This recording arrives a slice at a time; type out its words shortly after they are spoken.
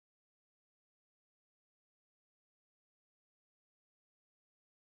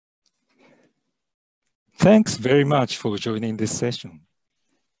Thanks very much for joining this session.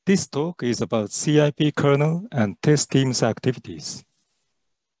 This talk is about CIP kernel and test teams activities.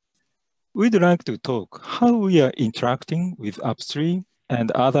 We'd like to talk how we are interacting with Upstream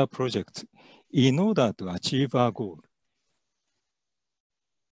and other projects in order to achieve our goal.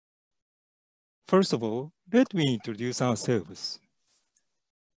 First of all, let me introduce ourselves.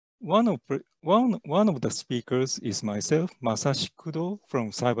 One of the speakers is myself, Masashi Kudo from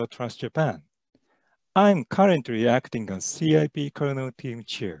Cybertrust Japan. I'm currently acting as CIP kernel team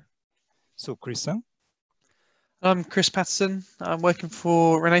chair. So, Chris-san? I'm Chris Paterson. I'm working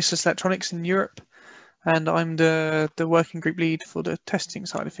for Renesas Electronics in Europe, and I'm the working group lead for the testing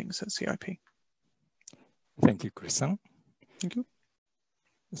side of things at CIP. Thank you, Chris-san. Thank you.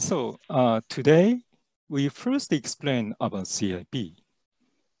 So today, we first explain about CIP.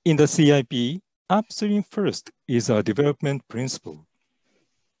 In the CIP, Upstream first is a development principle.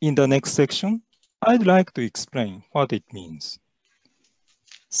 In the next section, I'd like to explain what it means.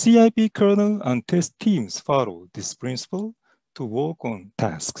 CIP kernel and test teams follow this principle to work on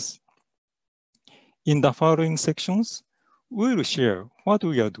tasks. In the following sections, we'll share what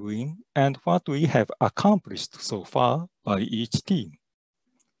we are doing and what we have accomplished so far by each team.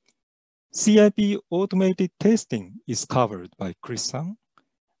 CIP automated testing is covered by Chris-san.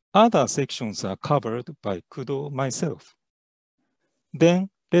 Other sections are covered by Kudo myself.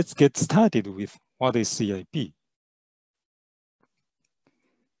 Then let's get started with what is CIP.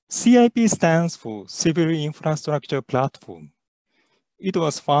 CIP stands for Civil Infrastructure Platform. It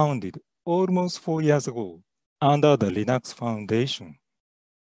was founded almost 4 years ago under the Linux Foundation.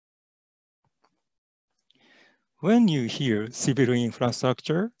 When you hear civil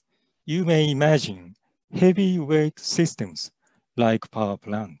infrastructure, you may imagine heavyweight systems like power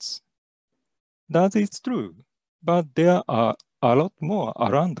plants. That is true, but there are a lot more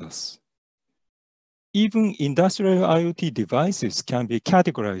around us. Even industrial IoT devices can be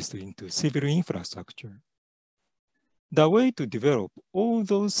categorized into civil infrastructure. The way to develop all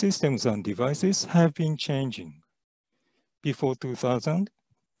those systems and devices have been changing. Before 2000,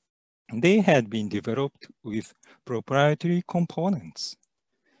 they had been developed with proprietary components.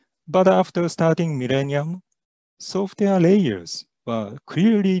 But after starting millennium, software layers were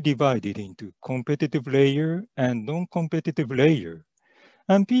clearly divided into competitive layer and non-competitive layer,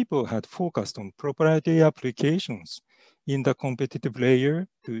 and people had focused on proprietary applications in the competitive layer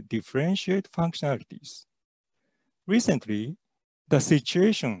to differentiate functionalities. Recently, the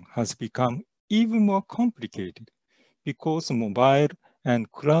situation has become even more complicated because mobile and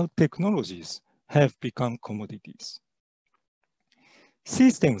cloud technologies have become commodities.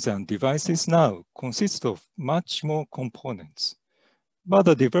 Systems and devices now consist of much more components, but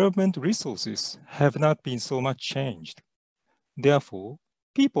the development resources have not been so much changed. Therefore,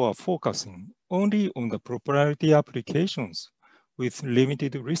 people are focusing only on the proprietary applications with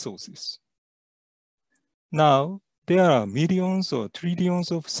limited resources. Now, there are millions or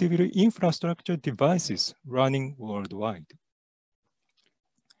trillions of civil infrastructure devices running worldwide.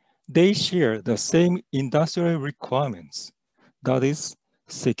 They share the same industrial requirements, that is,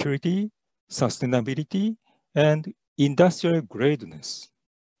 security, sustainability, and industrial gradeness.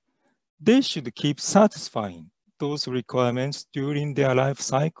 They should keep satisfying those requirements during their life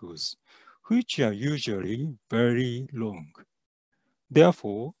cycles, which are usually very long.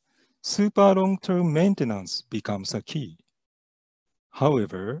 Therefore, super long-term maintenance becomes a key.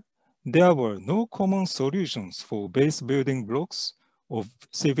 However, there were no common solutions for base building blocks of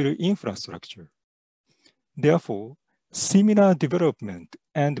civil infrastructure. Therefore, similar development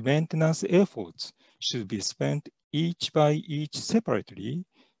and maintenance efforts should be spent each by each separately,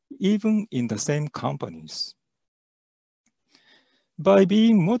 even in the same companies. By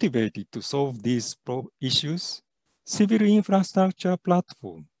being motivated to solve these issues, Civil Infrastructure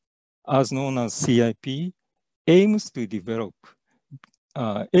Platform, as known as CIP, aims to develop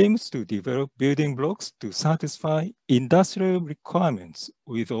building blocks to satisfy industrial requirements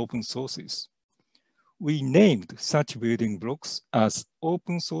with open sources. We named such building blocks as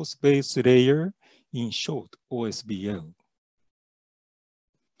open source base layer, in short, OSBL.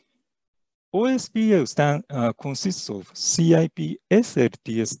 OSBL consists of CIP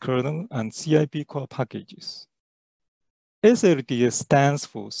SLTS kernel and CIP core packages. SLTS stands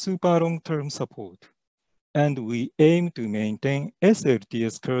for Super Long-Term Support, and we aim to maintain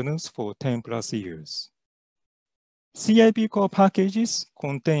SLTS kernels for 10 plus years. CIP core packages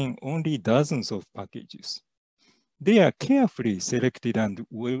contain only dozens of packages. They are carefully selected and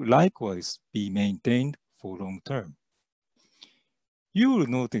will likewise be maintained for long term. You will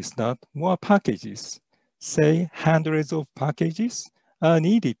notice that more packages, say hundreds of packages, are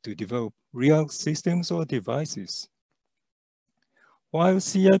needed to develop real systems or devices. While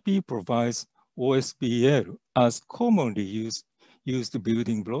CIP provides OSBL as commonly used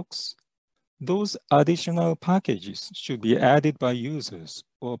building blocks, those additional packages should be added by users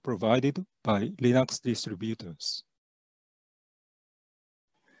or provided by Linux distributors.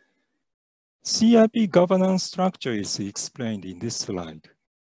 CIP governance structure is explained in this slide.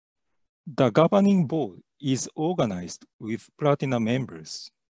 The governing board is organized with Platinum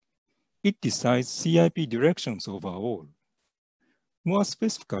members. It decides CIP directions overall. More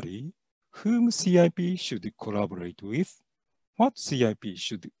specifically, whom CIP should collaborate with, what CIP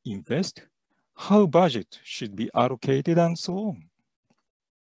should invest, how budget should be allocated, and so on.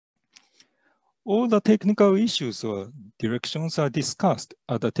 All the technical issues or directions are discussed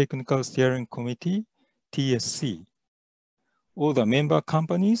at the Technical Steering Committee, TSC. All the member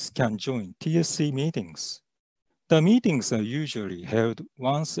companies can join TSC meetings. The meetings are usually held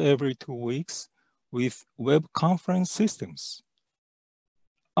once every 2 weeks with web conference systems.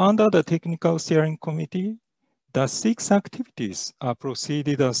 Under the Technical Steering Committee, the 6 activities are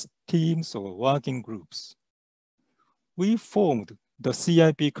proceeded as teams or working groups. We formed the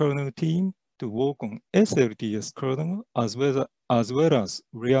CIP kernel team to work on SLTS kernel as well as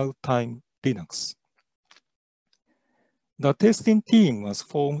real-time Linux. The testing team was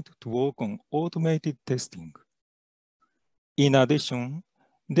formed to work on automated testing. In addition,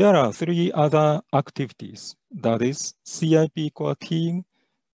 there are 3 other activities, that is, CIP core team,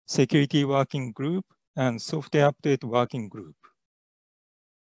 security working group, and software update working group.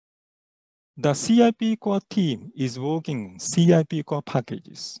 The CIP core team is working on CIP core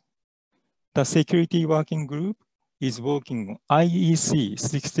packages. The security working group is working on IEC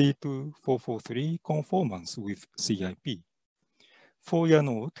 62443 conformance with CIP. For your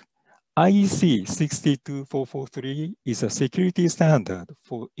note, IEC 62443 is a security standard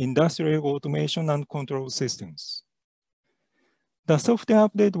for industrial automation and control systems. The software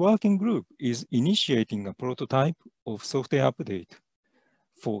update working group is initiating a prototype of software update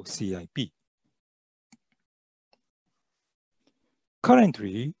for CIP.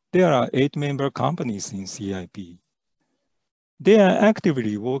 Currently, there are 8 member companies in CIP. They are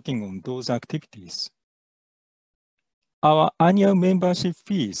actively working on those activities. Our annual membership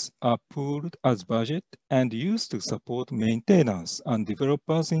fees are pooled as budget and used to support maintainers and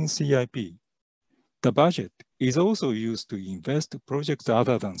developers in CIP. The budget is also used to invest projects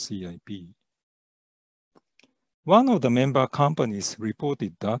other than CIP. One of the member companies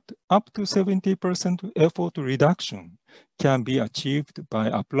reported that up to 70% effort reduction can be achieved by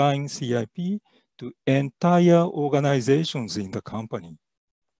applying CIP to entire organizations in the company.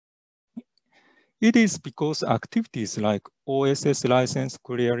 It is because activities like OSS license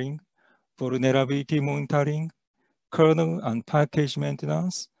clearing, vulnerability monitoring, kernel and package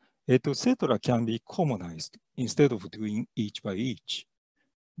maintenance, etc. can be commonized instead of doing each by each.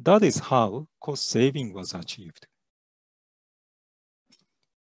 That is how cost saving was achieved.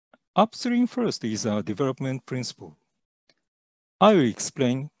 Upstream first is a development principle. I will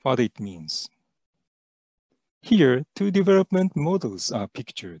explain what it means. Here, 2 development models are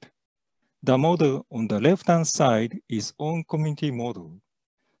pictured. The model on the left-hand side is own community model.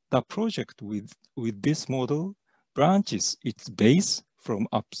 The project with this model branches its base from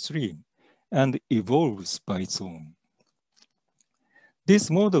upstream and evolves by its own. This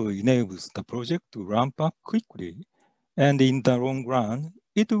model enables the project to ramp up quickly, and in the long run,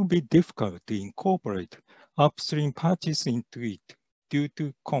 it will be difficult to incorporate upstream patches into it due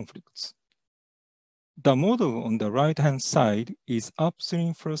to conflicts. The model on the right-hand side is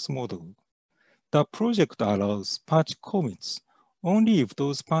upstream first model. The project allows patch commits only if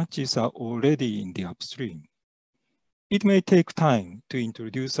those patches are already in the upstream. It may take time to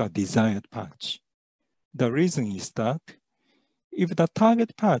introduce a desired patch. The reason is that if the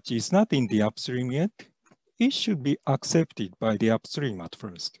target patch is not in the upstream yet, it should be accepted by the upstream at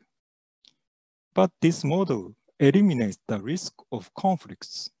first. But this model eliminates the risk of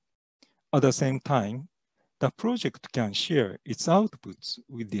conflicts. At the same time, the project can share its outputs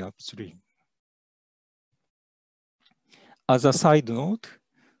with the upstream. As a side note,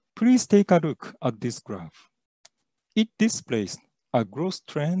 please take a look at this graph. It displays a gross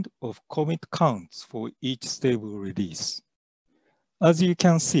trend of commit counts for each stable release. As you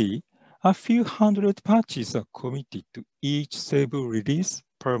can see, a few hundred patches are committed to each stable release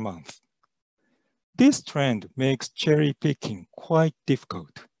per month. This trend makes cherry picking quite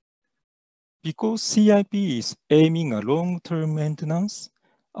difficult. Because CIP is aiming at long-term maintenance,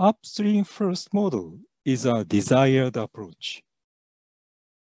 upstream first model is a desired approach.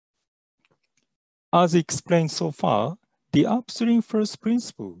 As explained so far, The upstream first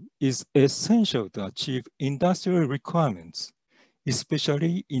principle is essential to achieve industrial requirements,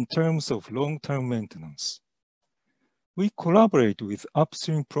 especially in terms of long-term maintenance. We collaborate with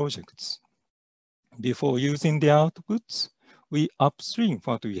upstream projects. Before using the outputs, we upstream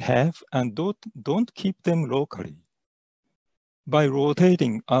what we have and don't keep them locally. By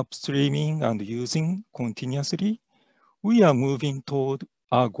rotating upstreaming and using continuously, we are moving toward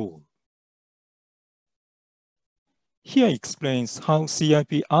our goal. Here explains how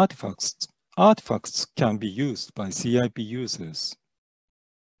CIP artifacts can be used by CIP users.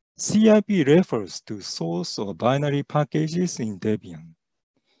 CIP refers to source or binary packages in Debian.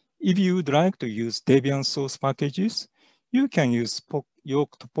 If you would like to use Debian source packages, you can use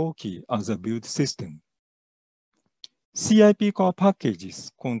Yoctopoki as a build system. CIP core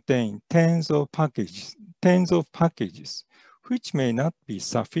packages contain tens of packages, which may not be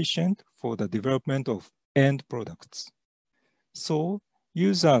sufficient for the development of end products. So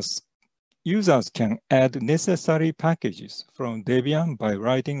users can add necessary packages from Debian by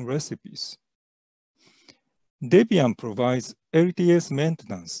writing recipes. Debian provides LTS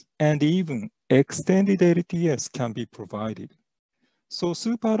maintenance, and even extended LTS can be provided. So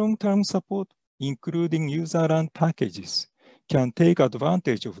super long-term support, including user-run packages, can take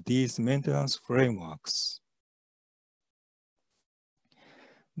advantage of these maintenance frameworks.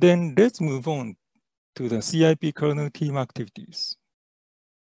 Then let's move on to the CIP kernel team activities.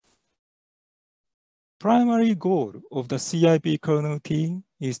 Primary goal of the CIP kernel team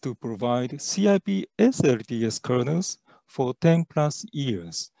is to provide CIP SLTS kernels for 10 plus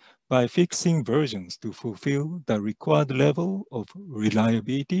years by fixing versions to fulfill the required level of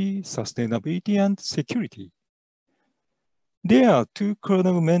reliability, sustainability, and security. There are 2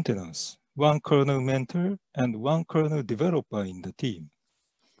 kernel maintainers, 1 kernel mentor, and 1 kernel developer in the team.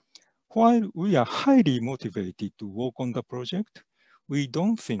 While we are highly motivated to work on the project, we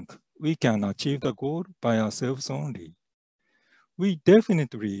don't think we can achieve the goal by ourselves only. We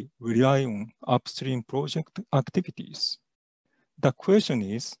definitely rely on upstream project activities. The question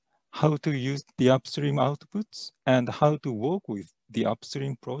is how to use the upstream outputs and how to work with the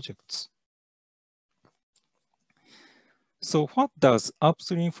upstream projects. So what does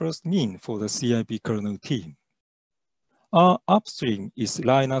upstream first mean for the CIP kernel team? Our upstream is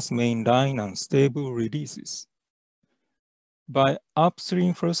Linux mainline and stable releases. By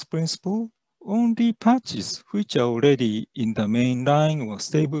upstream first principle, only patches which are already in the mainline or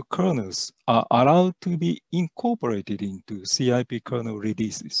stable kernels are allowed to be incorporated into CIP kernel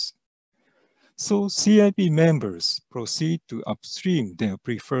releases. So CIP members proceed to upstream their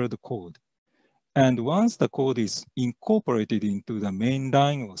preferred code. And once the code is incorporated into the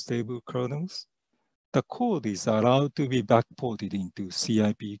mainline or stable kernels, the code is allowed to be backported into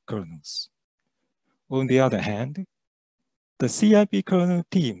CIP kernels. On the other hand, the CIP kernel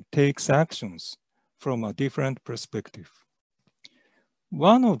team takes actions from a different perspective.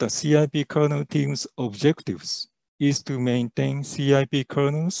 One of the CIP kernel team's objectives is to maintain CIP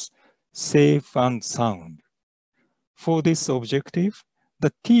kernels safe and sound. For this objective,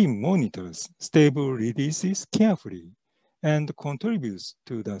 the team monitors stable releases carefully and contributes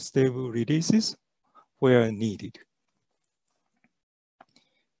to the stable releases where needed.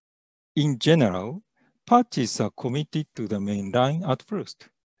 In general, patches are committed to the mainline at first.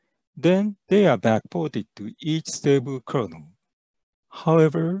 Then they are backported to each stable kernel.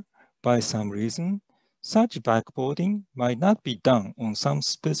 However, by some reason, such backporting might not be done on some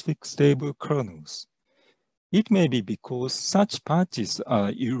specific stable kernels. It may be because such patches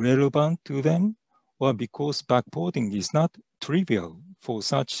are irrelevant to them, or because backporting is not trivial for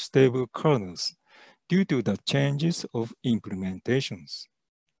such stable kernels due to the changes of implementations.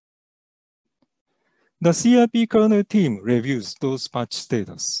 The CIP kernel team reviews those patch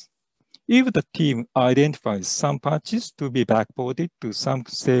status. If the team identifies some patches to be backported to some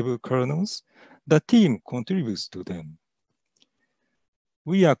stable kernels, the team contributes to them.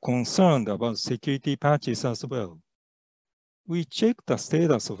 We are concerned about security patches as well. We check the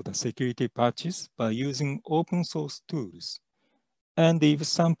status of the security patches by using open source tools. And if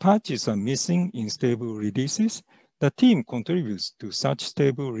some patches are missing in stable releases, the team contributes to such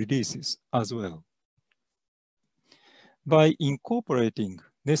stable releases as well. By incorporating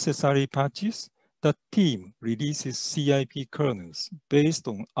necessary patches, the team releases CIP kernels based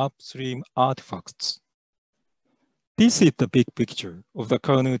on upstream artifacts. This is the big picture of the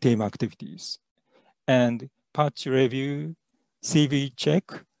kernel team activities. And patch review, CV check,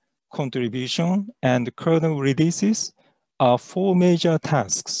 contribution, and kernel releases are 4 major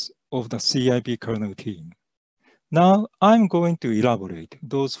tasks of the CIP kernel team. Now I'm going to elaborate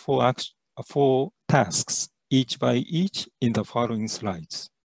those four tasks each by each in the following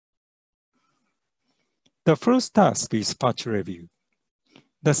slides. The first task is patch review.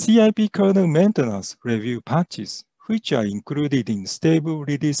 The CIP kernel maintenance review patches, which are included in stable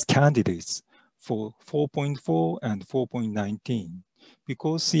release candidates for 4.4 and 4.19,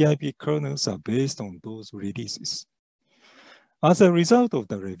 because CIP kernels are based on those releases. As a result of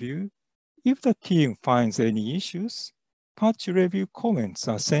the review, if the team finds any issues, patch review comments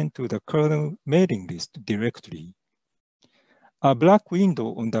are sent to the kernel mailing list directly. A black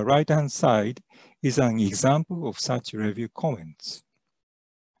window on the right-hand side is an example of such review comments.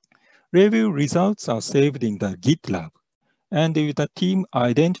 Review results are saved in the GitLab, and if the team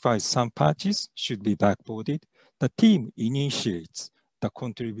identifies some patches should be backported, the team initiates the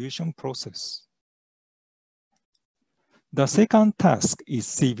contribution process. The second task is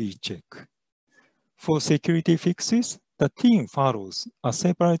CV check. For security fixes, the team follows a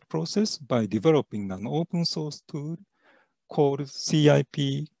separate process by developing an open source tool called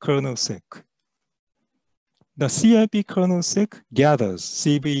CIP kernelsec. The CIP kernelsec gathers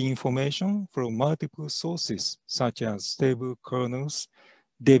CV information from multiple sources, such as stable kernels,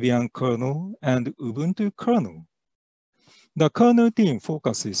 Debian kernel, and Ubuntu kernel. The kernel team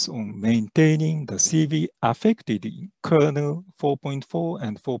focuses on maintaining the CV affected in kernel 4.4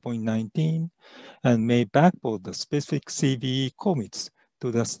 and 4.19 and may backport the specific CVE commits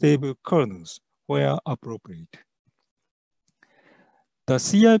to the stable kernels where appropriate. The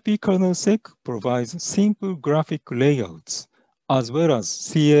CIP kernelsec provides simple graphic layouts as well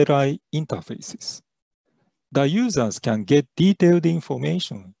as CLI interfaces. The users can get detailed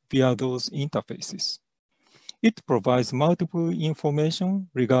information via those interfaces. It provides multiple information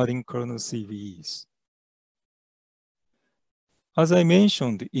regarding kernel CVEs. As I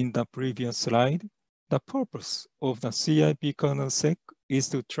mentioned in the previous slide, the purpose of the CIP kernelsec is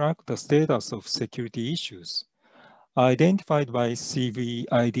to track the status of security issues identified by CVE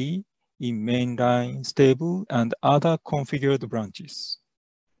ID in mainline, stable, and other configured branches.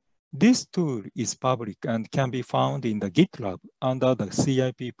 This tool is public and can be found in the GitLab under the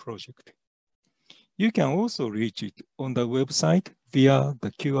CIP project. You can also reach it on the website via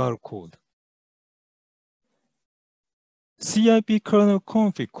the QR code. CIP kernel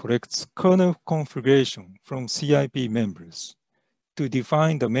config collects kernel configuration from CIP members to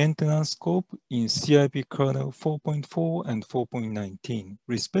define the maintenance scope in CIP kernel 4.4 and 4.19,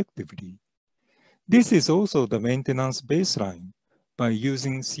 respectively. This is also the maintenance baseline by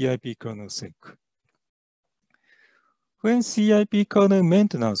using CIP kernelsec. When CIP kernel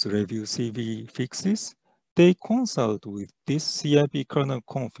maintenance review CV fixes, they consult with this CIP kernel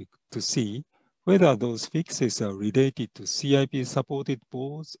config to see whether those fixes are related to CIP-supported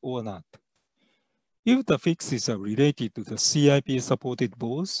boards or not. If the fixes are related to the CIP-supported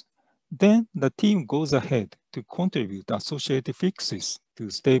boards, then the team goes ahead to contribute associated fixes to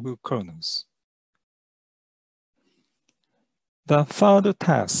stable kernels. The third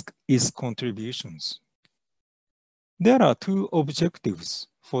task is contributions. There are two objectives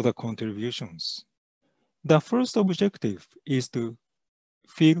for the contributions. The first objective is to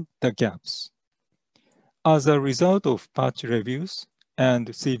fill the gaps. As a result of patch reviews and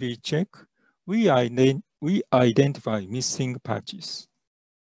CV check, we identify missing patches.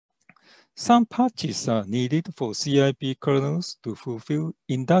 Some patches are needed for CIP kernels to fulfill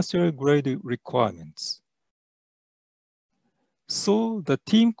industrial-grade requirements. So the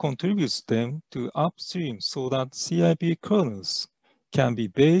team contributes them to Upstream so that CIP kernels can be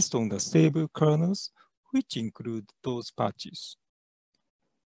based on the stable kernels, which include those patches.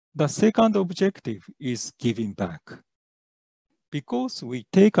 The second objective is giving back. Because we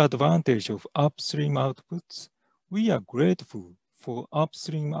take advantage of Upstream outputs, we are grateful for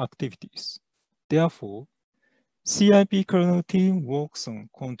Upstream activities. Therefore, CIP kernel team works on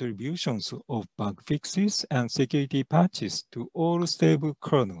contributions of bug fixes and security patches to all stable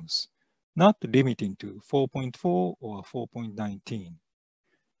kernels, not limiting to 4.4 or 4.19.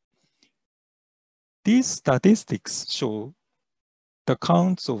 These statistics show the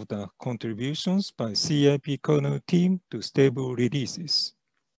counts of the contributions by CIP kernel team to stable releases.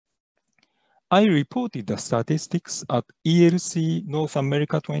 I reported the statistics at ELC North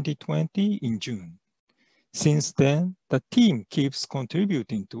America 2020 in June. Since then, the team keeps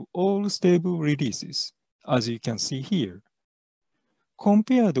contributing to all stable releases, as you can see here.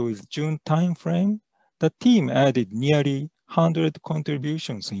 Compared with June timeframe, the team added nearly 100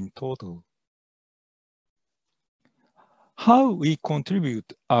 contributions in total. How we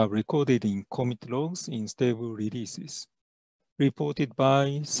contribute are recorded in commit logs in stable releases, reported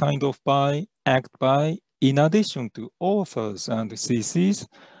by, signed off by, act by, in addition to authors and CCs,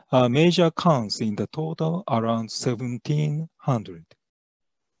 Major counts in the total around 1,700.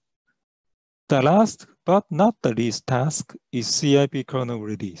 The last but not the least task is CIP kernel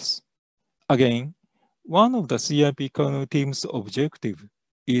release. Again, one of the CIP kernel team's objectives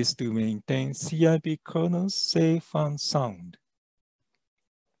is to maintain CIP kernels safe and sound.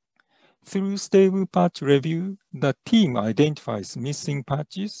 Through stable patch review, the team identifies missing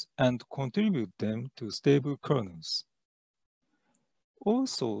patches and contributes them to stable kernels.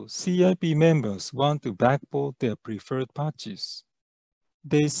 Also, CIP members want to backport their preferred patches.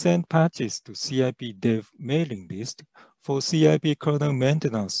 They send patches to CIP dev mailing list for CIP kernel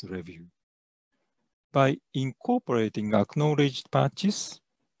maintenance review. By incorporating acknowledged patches,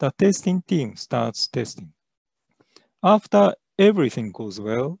 the testing team starts testing. After everything goes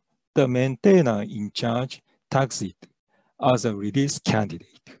well, the maintainer in charge tags it as a release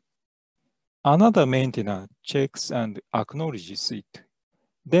candidate. Another maintainer checks and acknowledges it.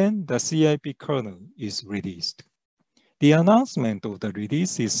 Then the CIP kernel is released. The announcement of the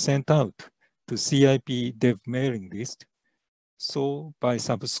release is sent out to CIP dev mailing list. So by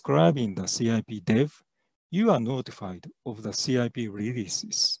subscribing the CIP dev, you are notified of the CIP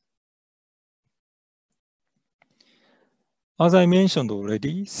releases. As I mentioned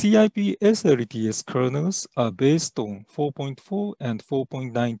already, CIP SLTS kernels are based on 4.4 and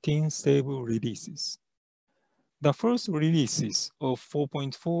 4.19 stable releases. The first releases of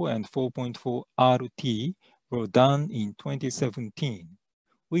 4.4 and 4.4 RT were done in 2017.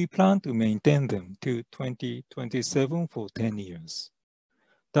 We plan to maintain them till 2027 for 10 years.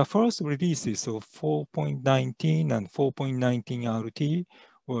 The first releases of 4.19 and 4.19 RT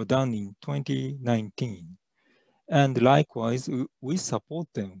were done in 2019. And likewise, we support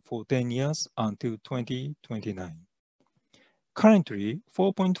them for 10 years until 2029. Currently,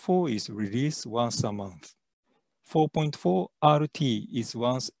 4.4 is released once a month. 4.4 RT is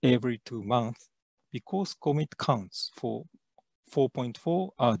once every 2 months because commit counts for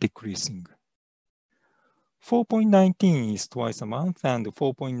 4.4 are decreasing. 4.19 is twice a month and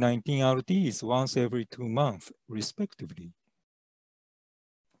 4.19 RT is once every 2 months, respectively.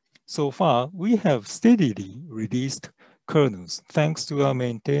 So far, we have steadily released kernels thanks to our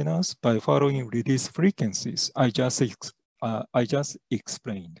maintainers by following release frequencies I just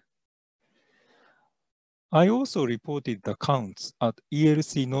explained. I also reported the counts at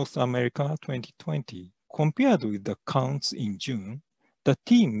ELC North America 2020. Compared with the counts in June, the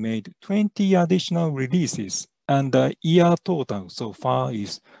team made 20 additional releases and the year total so far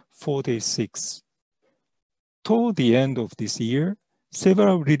is 46. Toward the end of this year,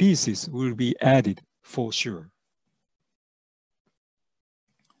 several releases will be added for sure.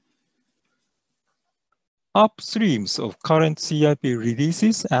 Upstreams of current CIP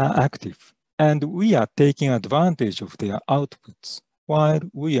releases are active, and we are taking advantage of their outputs while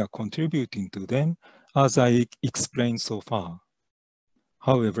we are contributing to them, as I explained so far.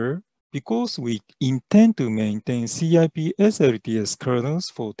 However, because we intend to maintain CIP SLTS kernels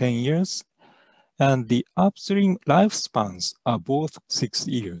for 10 years, and the upstream lifespans are both 6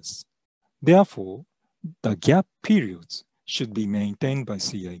 years. Therefore, the gap periods should be maintained by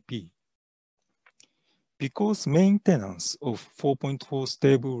CIP. Because maintenance of 4.4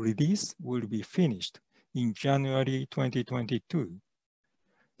 stable release will be finished in January 2022,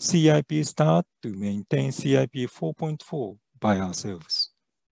 CIP start to maintain CIP 4.4 by ourselves.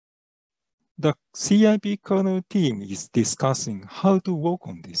 The CIP kernel team is discussing how to work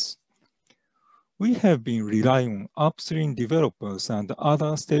on this. We have been relying on upstream developers and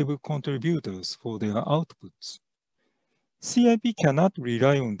other stable contributors for their outputs. CIP cannot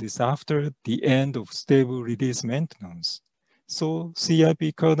rely on this after the end of stable release maintenance, so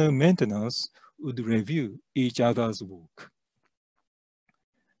CIP kernel maintenance would review each other's work.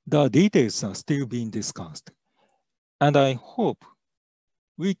 The details are still being discussed, and I hope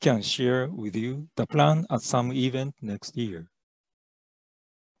we can share with you the plan at some event next year.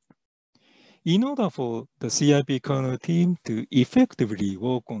 In order for the CIP kernel team to effectively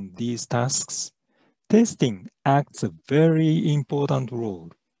work on these tasks, testing acts a very important role.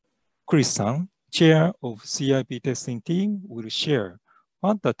 Chris-san, chair of CIP testing team, will share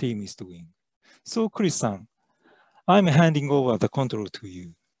what the team is doing. So Chris-san, I'm handing over the control to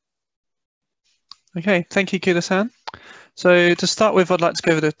you. Okay, thank you, Kudo-san. So to start with, I'd like to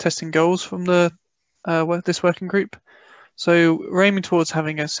go over the testing goals from this working group. So we're aiming towards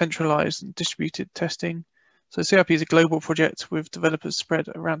having a centralized and distributed testing. So CIP is a global project with developers spread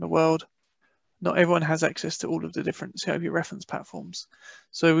around the world. Not everyone has access to all of the different CIP reference platforms.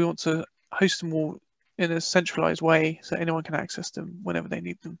 So we want to host them all in a centralized way so anyone can access them whenever they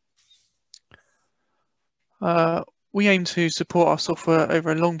need them. we aim to support our software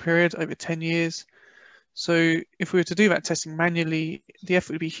over a long period, over 10 years. So if we were to do that testing manually, the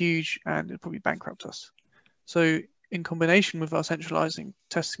effort would be huge and it'd probably bankrupt us. So in combination with our centralizing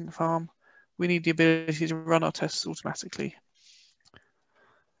testing farm, we need the ability to run our tests automatically.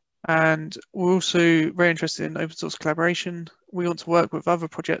 And we're also very interested in open source collaboration. We want to work with other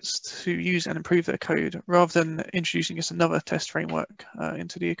projects to use and improve their code rather than introducing just another test framework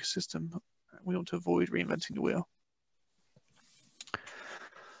into the ecosystem. We want to avoid reinventing the wheel.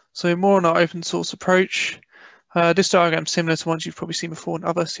 So more on our open source approach. This diagram is similar to ones you've probably seen before in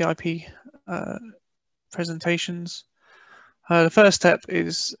other CIP presentations. The first step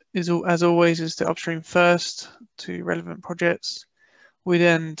is as always, is to upstream first to relevant projects. We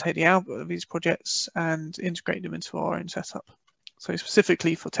then take the output of these projects and integrate them into our own setup. So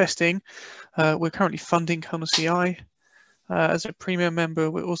specifically for testing, we're currently funding kernel CI. As a premium member,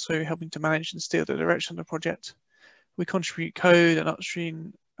 we're also helping to manage and steer the direction of the project. We contribute code and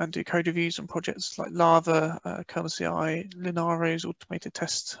upstream and do code reviews on projects like Lava, kernel CI, Linaro's automated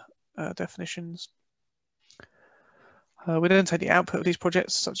test definitions. We then take the output of these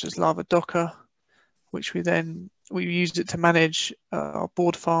projects, such as Lava Docker, which we use it to manage our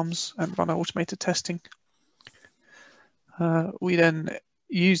board farms and run our automated testing. We then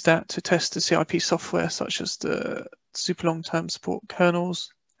use that to test the CIP software, such as the super long-term support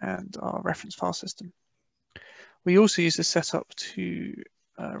kernels and our reference file system. We also use this setup to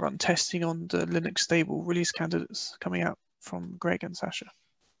run testing on the Linux stable release candidates coming out from Greg and Sasha.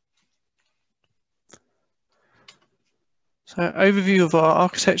 So overview of our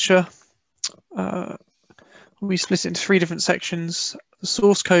architecture. We split it into 3 different sections. The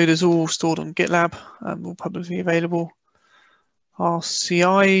source code is all stored on GitLab and all publicly available. Our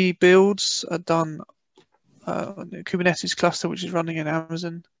CI builds are done on the Kubernetes cluster, which is running in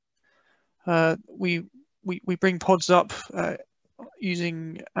Amazon. We bring pods up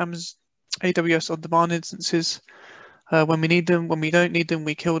using AWS on-demand instances when we need them. When we don't need them,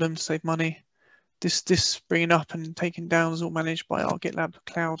 we kill them to save money. This bringing up and taking down is all managed by our GitLab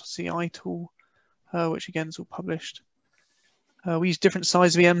Cloud CI tool, which again is all published. We use different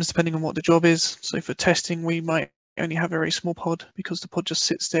size VMs depending on what the job is. So for testing, we might only have a very small pod because the pod just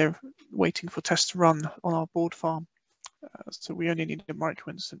sits there waiting for tests to run on our board farm. So we only need a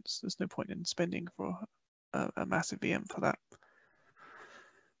micro instance. There's no point in spending for a massive VM for that.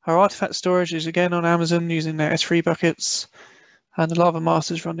 Our artifact storage is again on Amazon using their S3 buckets, and the Lava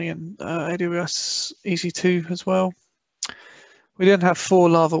Master is running in AWS EC2 as well. We then have 4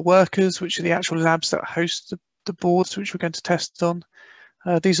 Lava workers, which are the actual labs that host the boards which we're going to test on.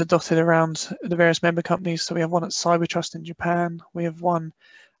 These are dotted around the various member companies. So we have one at Cybertrust in Japan. We have one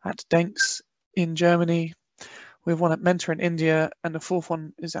at Denks in Germany. We have one at Mentor in India, and the 4th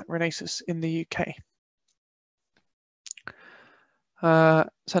one is at Renesas in the UK.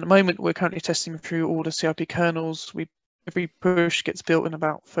 So at the moment, we're currently testing through all the CIP kernels. Every push gets built in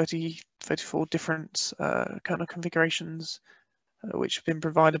about 34 different kernel configurations, which have been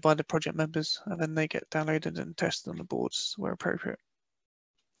provided by the project members, and then they get downloaded and tested on the boards where appropriate.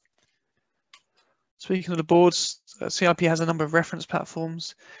 Speaking of the boards, CIP has a number of reference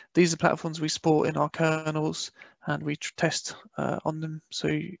platforms. These are platforms we support in our kernels, and we test on them.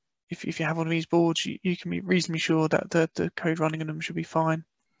 So if you have one of these boards, you can be reasonably sure that the code running on them should be fine.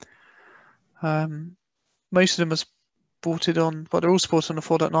 Most of them are supported on, but they're all supported on the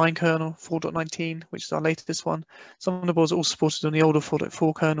 4.9 kernel, 4.19, which is our latest one. Some of the boards are all supported on the older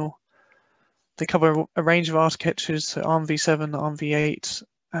 4.4 kernel. They cover a range of architectures, so ARM v7, ARM v8,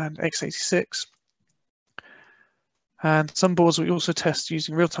 and x86. And some boards we also test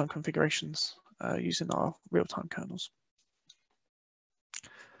using real-time configurations using our real-time kernels.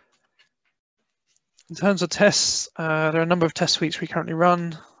 In terms of tests, there are a number of test suites we currently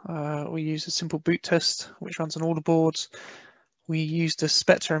run. We use a simple boot test, which runs on all the boards. We use the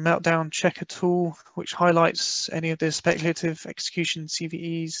Spectre and Meltdown checker tool, which highlights any of the speculative execution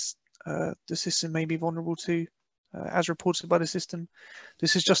CVEs the system may be vulnerable to, as reported by the system.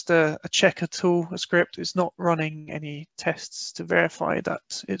 This is just a checker tool, a script. It's not running any tests to verify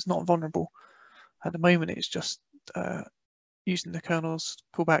that it's not vulnerable. At the moment, it's just using the kernel's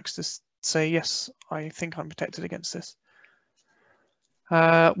callbacks to say, yes, I think I'm protected against this.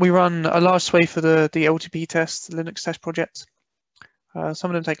 We run a large swathe for the LTP test, the Linux test project.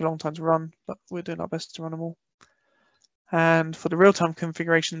 Some of them take a long time to run, but we're doing our best to run them all. And for the real-time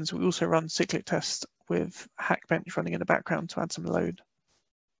configurations, we also run cyclic tests with Hackbench running in the background to add some load.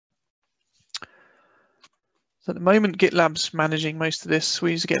 So at the moment, GitLab's managing most of this.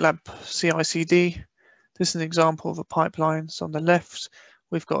 We use GitLab CI/CD. This is an example of a pipeline. So on the left,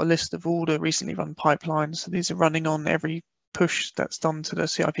 we've got a list of all the recently run pipelines. So these are running on every push that's done to the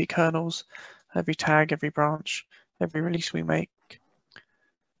CIP kernels, every tag, every branch, every release we make.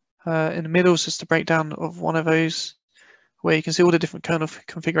 In the middle is just a breakdown of one of those, where you can see all the different kernel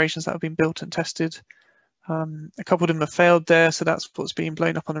configurations that have been built and tested. A couple of them have failed there, so that's what's being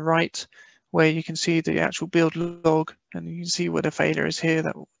blown up on the right, where you can see the actual build log, and you can see where the failure is here,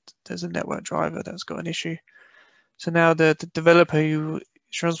 that there's a network driver that's got an issue. So now the developer who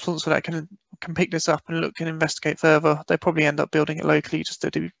is responsible for that can pick this up and look and investigate further. They probably end up building it locally just to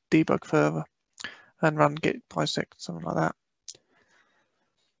do debug further and run git bisect, something like that.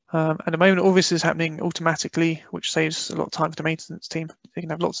 At the moment, all this is happening automatically, which saves a lot of time for the maintenance team. They can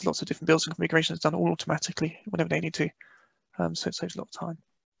have lots and lots of different builds and configurations done all automatically whenever they need to. So it saves a lot of time.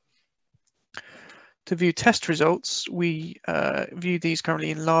 To view test results, we view these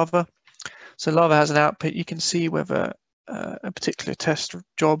currently in Lava. So Lava has an output. You can see whether a particular test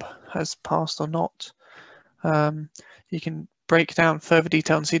job has passed or not. You can break down further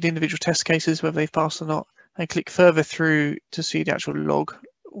detail and see the individual test cases, whether they've passed or not, and click further through to see the actual log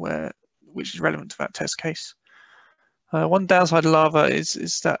which is relevant to that test case. One downside of Lava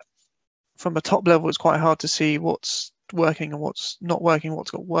is that from the top level, it's quite hard to see what's working and what's not working,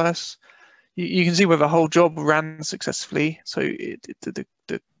 what's got worse. You can see whether the whole job ran successfully, so the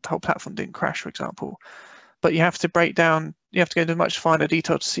whole platform didn't crash, for example. But you have to break down, you have to go into much finer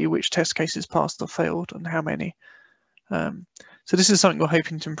detail to see which test cases passed or failed and how many. So this is something we're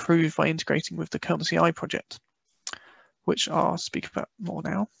hoping to improve by integrating with the kernel CI project, which I'll speak about more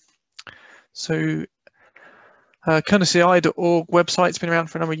now. So kernelci.org website's been around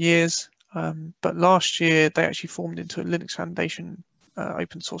for a number of years, but last year they actually formed into a Linux Foundation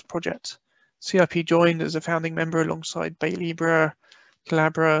open source project. CIP joined as a founding member alongside Baylibra,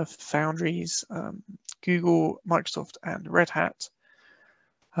 Collabora, Foundries, Google, Microsoft, and Red Hat.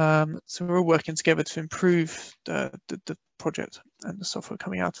 So we're all working together to improve the project and the software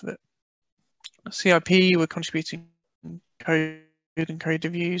coming out of it. CIP, we're contributing code and code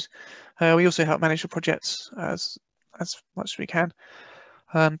reviews. We also help manage the projects as much as we can.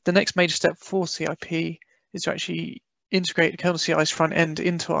 The next major step for CIP is to actually integrate the kernel CI's front end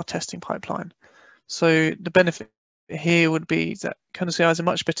into our testing pipeline. So the benefit here would be that kernel CI is a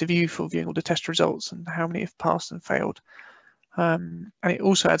much better view for viewing all the test results and how many have passed and failed. And it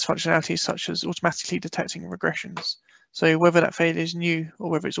also adds functionalities such as automatically detecting regressions. So whether that failure is new or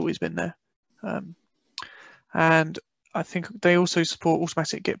whether it's always been there. And I think they also support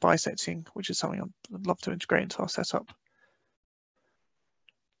automatic git bisecting, which is something I'd love to integrate into our setup.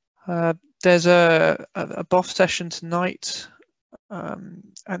 There's a BOF session tonight,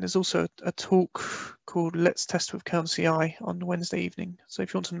 and there's also a talk called Let's Test with Kernel CI on Wednesday evening. So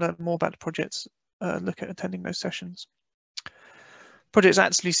if you want to learn more about the projects, look at attending those sessions. Project's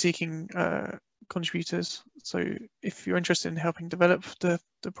actually seeking contributors. So if you're interested in helping develop the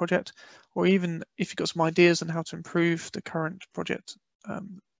project, or even if you've got some ideas on how to improve the current project,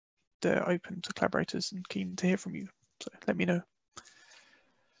 they're open to collaborators and keen to hear from you. So let me know.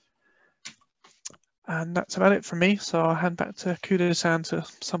 And that's about it from me. So I'll hand back to Kudo-san to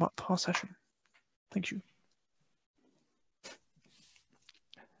sum up our session. Thank you.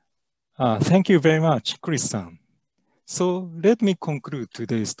 Thank you very much, Chris-san. So let me conclude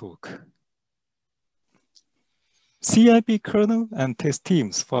today's talk. CIP kernel and test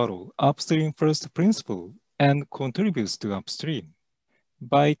teams follow upstream first principle and contributes to upstream.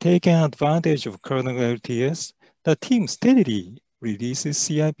 By taking advantage of kernel LTS, the team steadily releases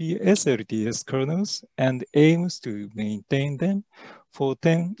CIP SLTS kernels and aims to maintain them for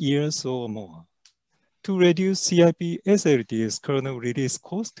 10 years or more. To reduce CIP SLTS kernel release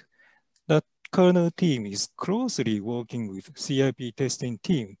cost, the kernel team is closely working with CIP testing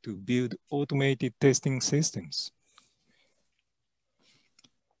team to build automated testing systems.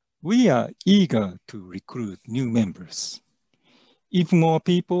 We are eager to recruit new members. If more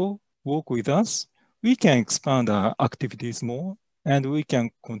people work with us, we can expand our activities more, and we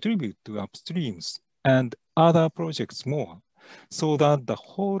can contribute to Upstreams and other projects more, so that the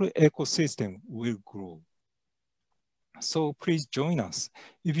whole ecosystem will grow. So please join us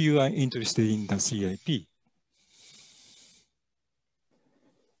if you are interested in the CIP.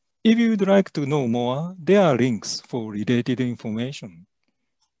 If you'd like to know more, there are links for related information.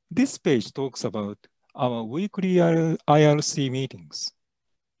 This page talks about our weekly IRC meetings.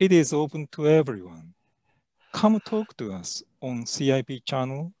 It is open to everyone. Come talk to us on CIP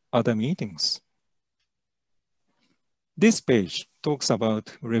channel at the meetings. This page talks about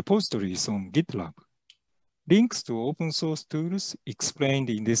repositories on GitLab. Links to open source tools explained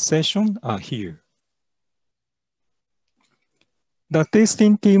in this session are here. The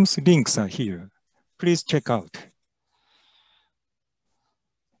testing team's links are here. Please check out.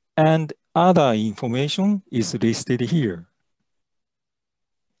 And other information is listed here.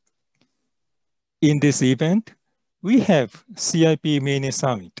 In this event, we have CIP Mini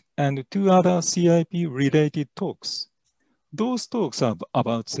Summit and 2 other CIP-related talks. Those talks are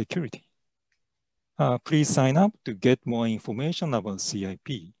about security. Please sign up to get more information about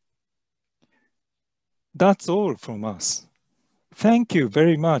CIP. That's all from us. Thank you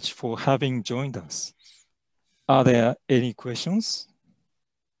very much for having joined us. Are there any questions?